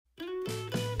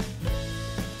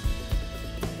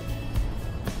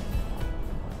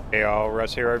Hey all,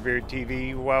 Russ here,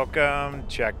 RVerTV. Welcome.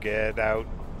 Check it out.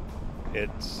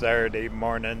 It's Saturday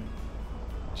morning,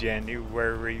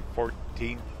 January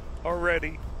 14th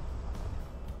already.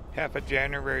 Half of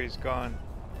January's gone.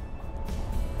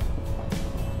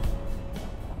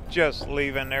 Just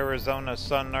leaving Arizona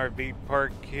Sun RV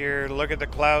Park here. Look at the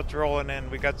clouds rolling in.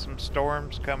 We got some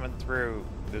storms coming through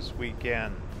this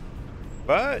weekend.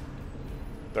 But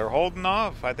they're holding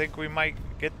off. I think we might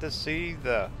get to see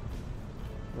the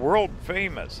world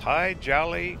famous High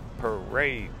Jolly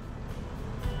Parade.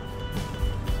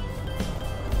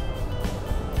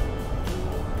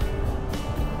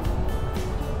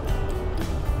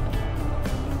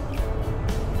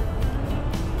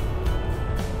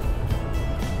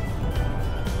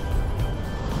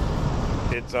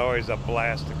 It's always a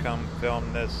blast to come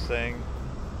film this thing.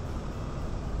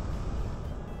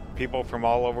 People from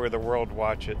all over the world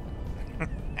watch it.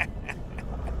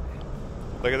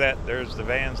 Look at that, there's the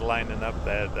vans lining up.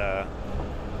 That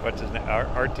what's his name,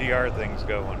 RTR thing's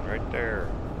going right there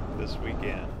this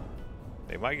weekend.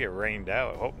 They might get rained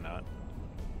out, hope not.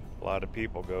 A lot of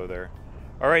people go there.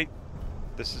 Alright,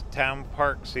 this is Town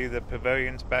Park. See the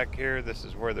pavilions back here? This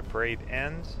is where the parade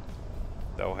ends.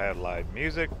 They'll have live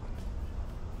music.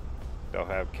 They'll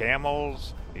have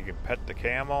camels. You can pet the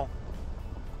camel.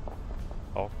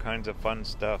 All kinds of fun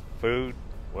stuff. Food,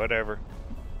 whatever.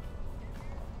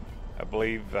 I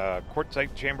believe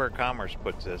Quartzsite Chamber of Commerce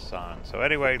puts this on. So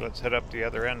anyway, let's head up the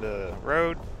other end of the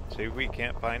road. See if we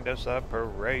can't find us a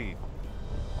parade.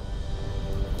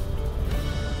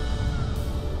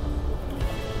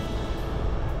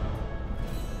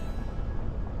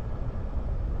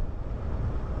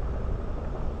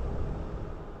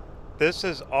 This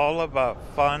is all about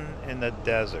fun in the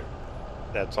desert.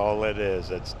 That's all it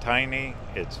is. It's tiny,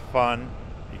 it's fun.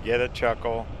 You get a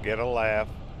chuckle, get a laugh,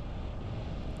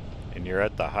 and you're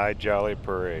at the High Jolly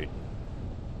Parade.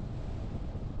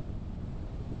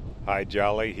 High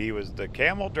Jolly, he was the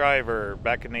camel driver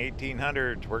back in the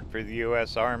 1800s, worked for the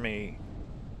U.S. Army.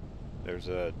 There's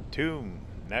a tomb,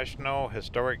 National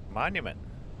Historic Monument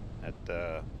at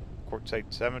the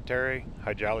Quartzsite Cemetery,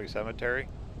 High Jolly Cemetery,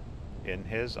 in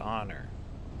his honor.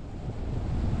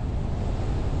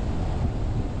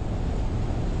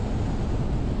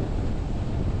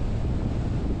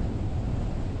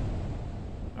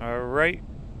 Alright,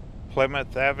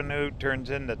 Plymouth Avenue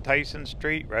turns into Tyson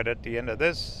Street right at the end of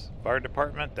this fire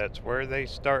department. That's where they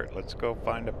start. Let's go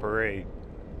find a parade.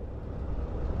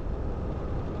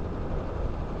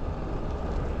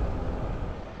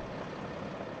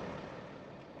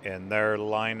 And they're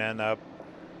lining up,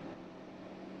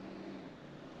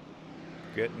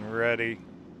 getting ready.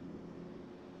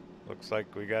 Looks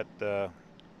like we got the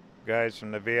guys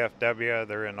from the VFW.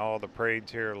 They're in all the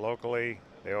parades here locally.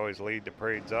 They always lead the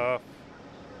parades off.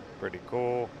 Pretty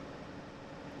cool.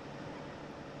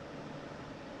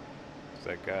 So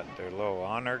they got their little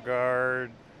honor guard.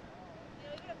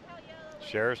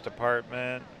 Sheriff's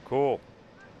Department. Cool.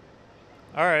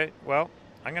 Alright, well,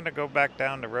 I'm going to go back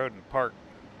down the road and park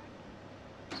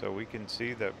so we can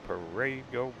see the parade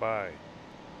go by.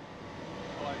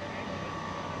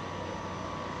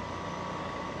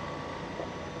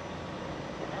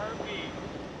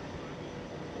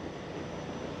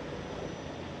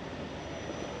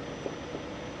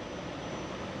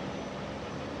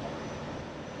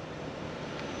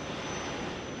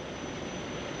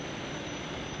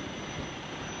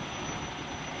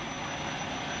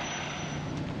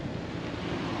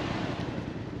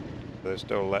 They're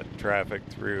still letting traffic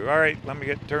through. Alright, let me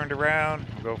get turned around.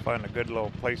 We'll go find a good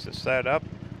little place to set up.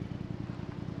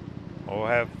 We'll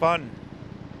have fun.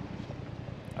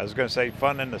 I was going to say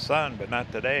fun in the sun, but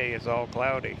not today. It's all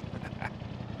cloudy.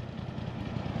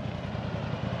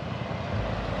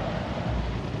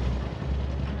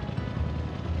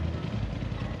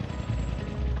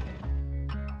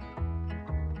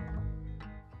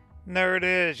 And there it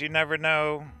is. You never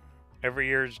know. Every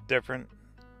year's different.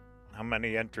 How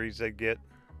many entries they get,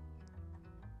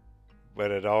 but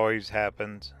it always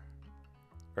happens.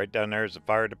 Right down there is the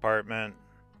fire department.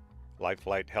 Life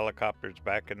flight helicopters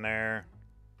back in there.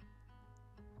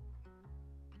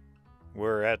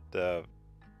 We're at the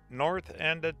north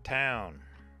end of town.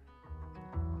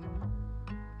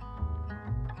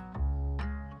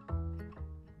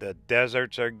 The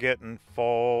deserts are getting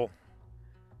full.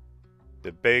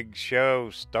 The big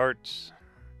show starts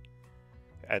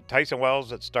at Tyson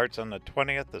Wells. It starts on the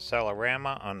 20th. The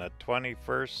Salarama on the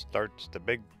 21st starts the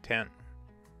big tent.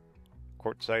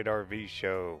 Quartzsite RV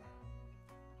show.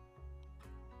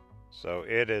 So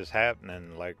it is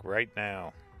happening like right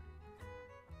now.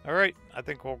 Alright, I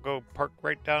think we'll go park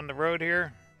right down the road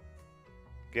here.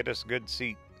 Get us a good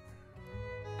seat.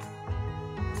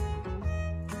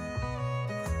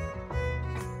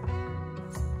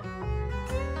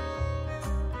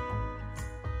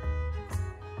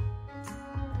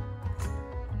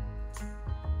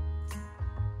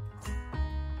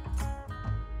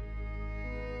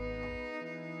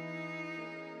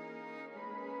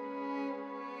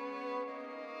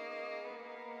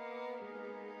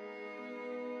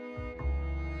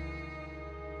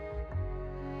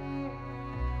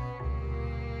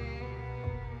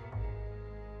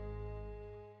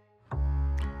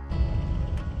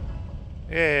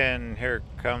 And here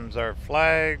comes our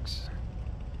flags.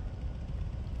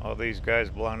 All these guys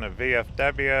belong to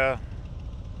VFW.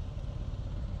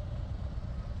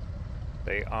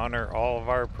 They honor all of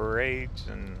our parades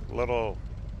and little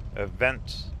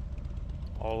events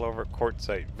all over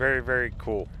Quartzsite. Very, very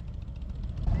cool.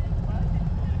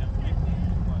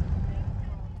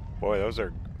 Boy, those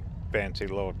are fancy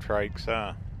little trikes,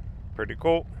 huh? Pretty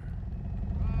cool.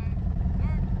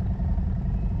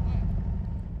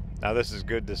 Now this is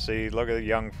good to see. Look at the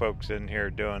young folks in here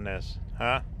doing this,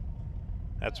 huh?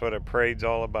 That's what a parade's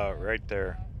all about right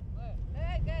there.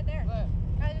 Good, there.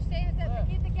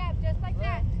 Keep the gap just like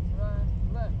that.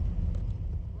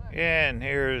 And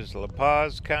here's La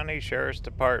Paz County Sheriff's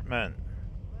Department.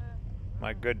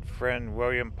 My good friend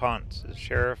William Ponce is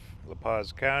Sheriff, La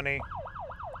Paz County.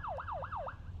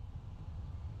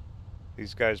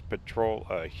 These guys patrol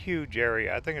a huge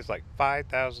area. I think it's like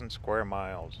 5,000 square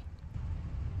miles.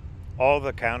 All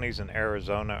the counties in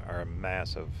Arizona are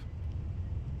massive.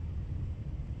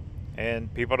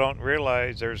 And people don't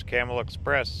realize there's Camel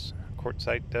Express.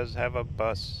 Quartzsite does have a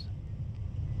bus.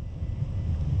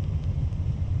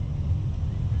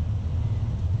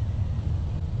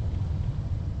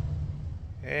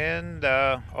 And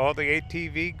all the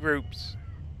ATV groups.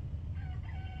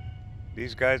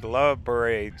 These guys love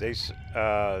parades. They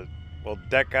will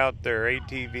deck out their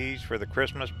ATVs for the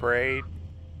Christmas parade.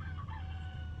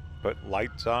 Put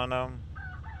lights on them.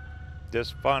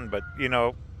 Just fun, but you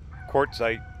know,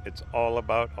 Quartzsite, it's all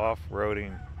about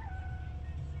off-roading.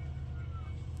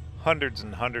 Hundreds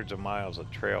and hundreds of miles of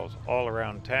trails all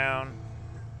around town.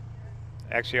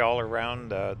 Actually all around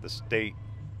the state.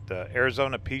 The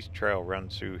Arizona Peace Trail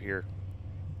runs through here.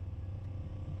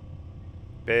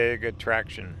 Big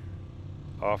attraction.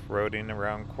 Off-roading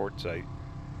around Quartzsite.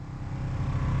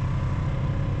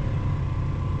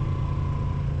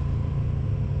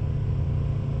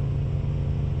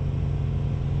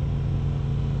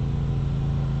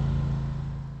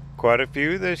 Quite a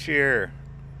few this year.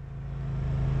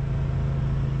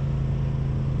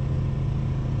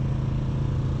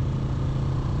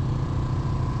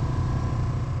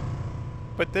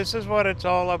 But this is what it's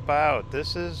all about.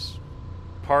 This is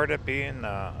part of being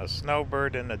a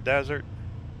snowbird in the desert.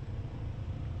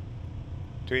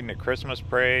 Between the Christmas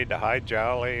parade, the high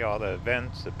jolly, all the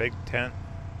events, the big tent.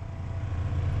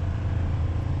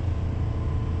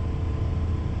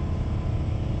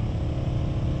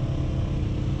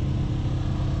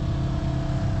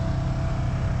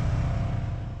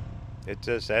 It's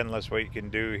just endless what you can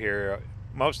do here.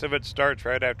 Most of it starts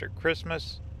right after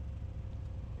Christmas,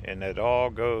 and it all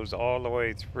goes all the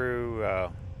way through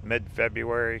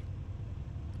mid-February.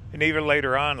 And even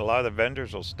later on, a lot of the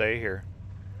vendors will stay here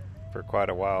for quite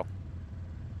a while,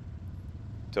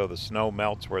 till the snow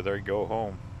melts where they go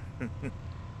home.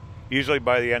 Usually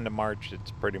by the end of March,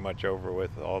 it's pretty much over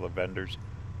with all the vendors.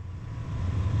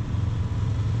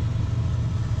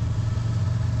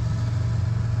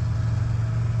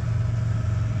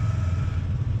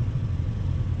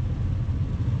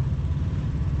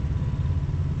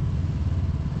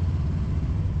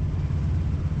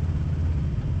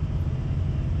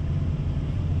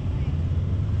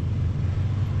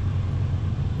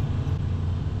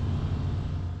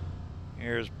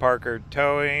 Here's Parker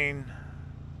Towing.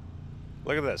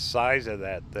 Look at the size of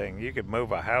that thing. You could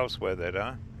move a house with it,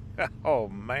 huh? Oh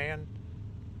man,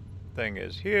 thing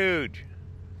is huge.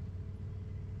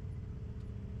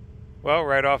 Well,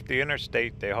 right off the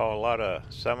interstate, they haul a lot of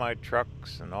semi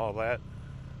trucks and all that,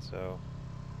 so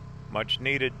much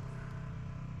needed.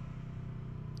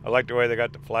 I like the way they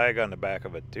got the flag on the back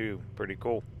of it too. Pretty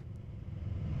cool.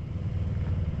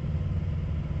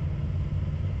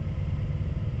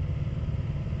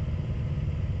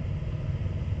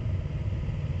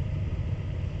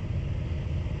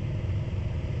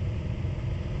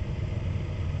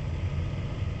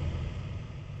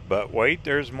 But wait,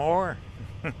 there's more.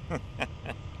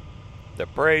 The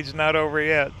parade's not over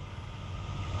yet.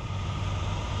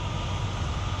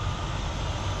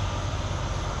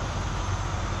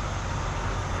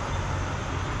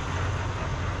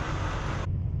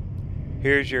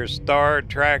 Here's your star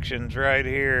attractions right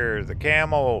here, the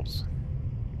camels.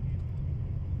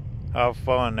 How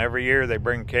fun. Every year they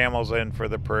bring camels in for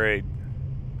the parade.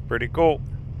 Pretty cool.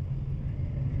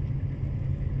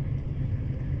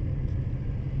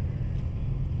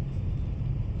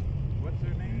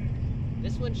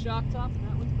 This one's Shock Top and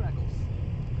that one's Freckles.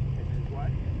 This is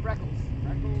what? Freckles.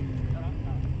 Freckles?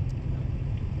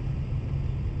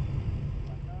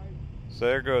 So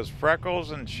there goes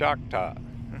Freckles and Shock Top.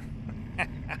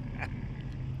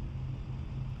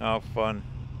 How fun.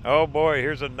 Oh boy,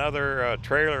 here's another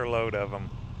trailer load of them.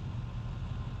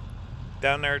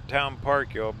 Down there at Town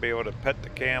Park, you'll be able to pet the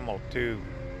camel too.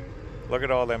 Look at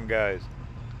all them guys.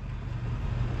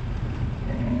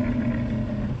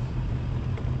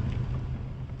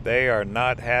 They are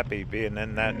not happy being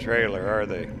in that trailer, are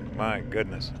they? My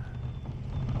goodness.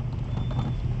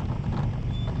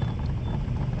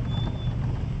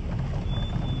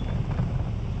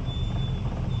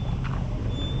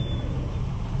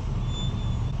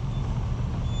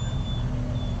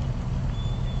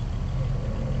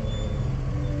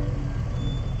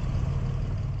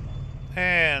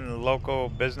 And local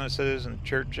businesses and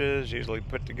churches usually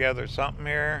put together something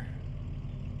here.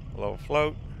 A little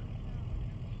float.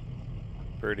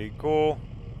 Pretty cool.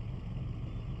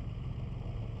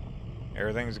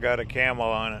 Everything's got a camel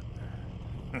on it.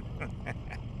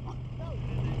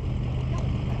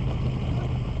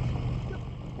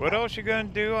 What else you gonna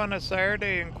do on a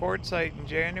Saturday in Quartzsite in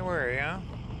January, huh?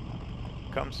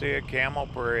 Come see a camel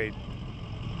parade.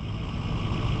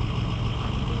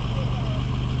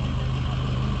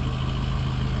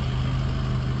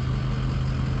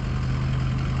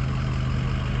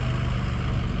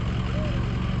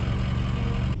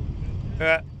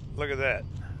 Look at that.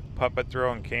 Puppet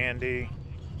throwing candy.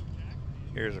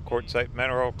 Here's a Quartzsite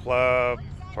Mineral Club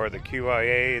for the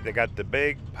QIA. They got the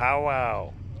big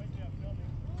powwow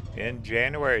in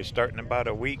January, starting in about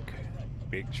a week.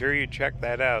 Make sure you check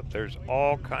that out. There's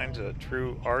all kinds of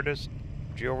true artists,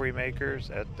 jewelry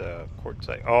makers at the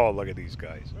Quartzsite. Oh, look at these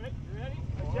guys.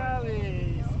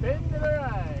 Charlie, spin to the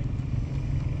right.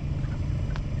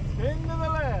 Spin to the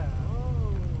left.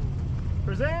 Oh.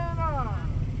 Present on.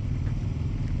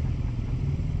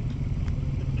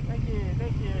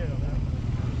 Thank you.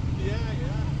 Yeah.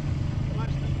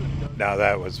 Now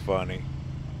that was funny.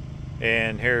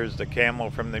 And here's the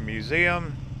camel from the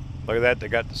museum. Look at that, they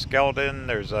got the skeleton.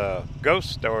 There's a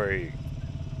ghost story.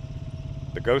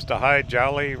 The ghost of High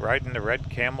Jolly riding the red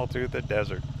camel through the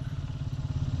desert.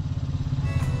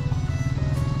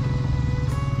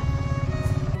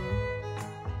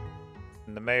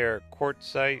 And the mayor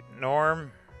Quartzsite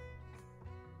Norm.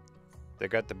 They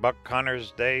got the Buck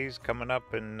Connors Days coming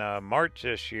up in March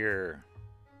this year.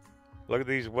 Look at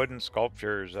these wooden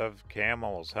sculptures of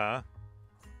camels, huh?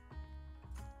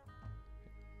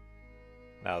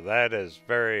 Now that is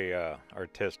very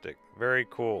artistic, very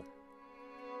cool.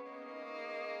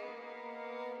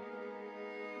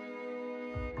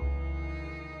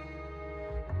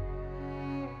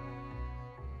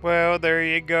 Well, there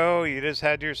you go. You just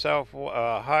had yourself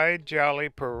a High Jolly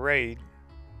parade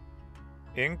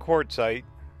in Quartzsite.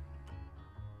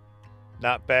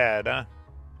 Not bad, huh?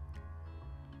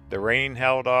 The rain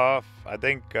held off. I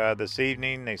think this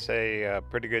evening they say a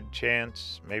pretty good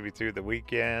chance, maybe through the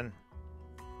weekend.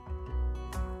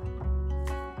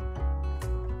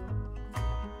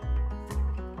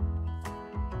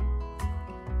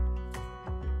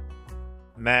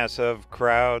 Massive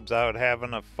crowds out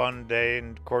having a fun day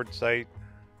in Quartzsite.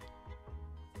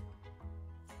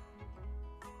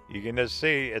 You can just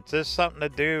see, it's just something to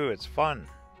do. It's fun.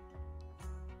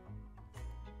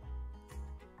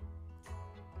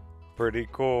 Pretty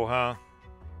cool, huh?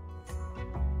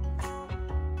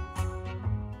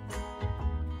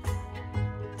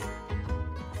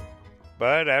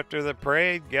 But after the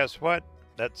parade, guess what?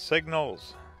 That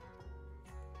signals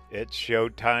it's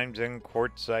showtimes in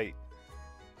Quartzsite.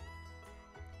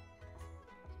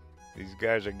 These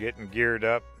guys are getting geared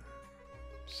up.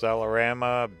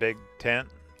 Celerama, big tent,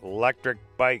 electric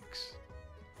bikes.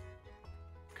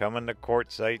 Coming to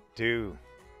Quartzsite too.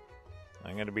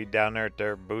 I'm going to be down there at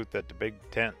their booth at the big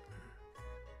tent.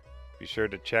 Be sure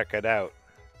to check it out.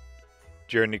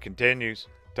 Journey continues.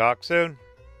 Talk soon.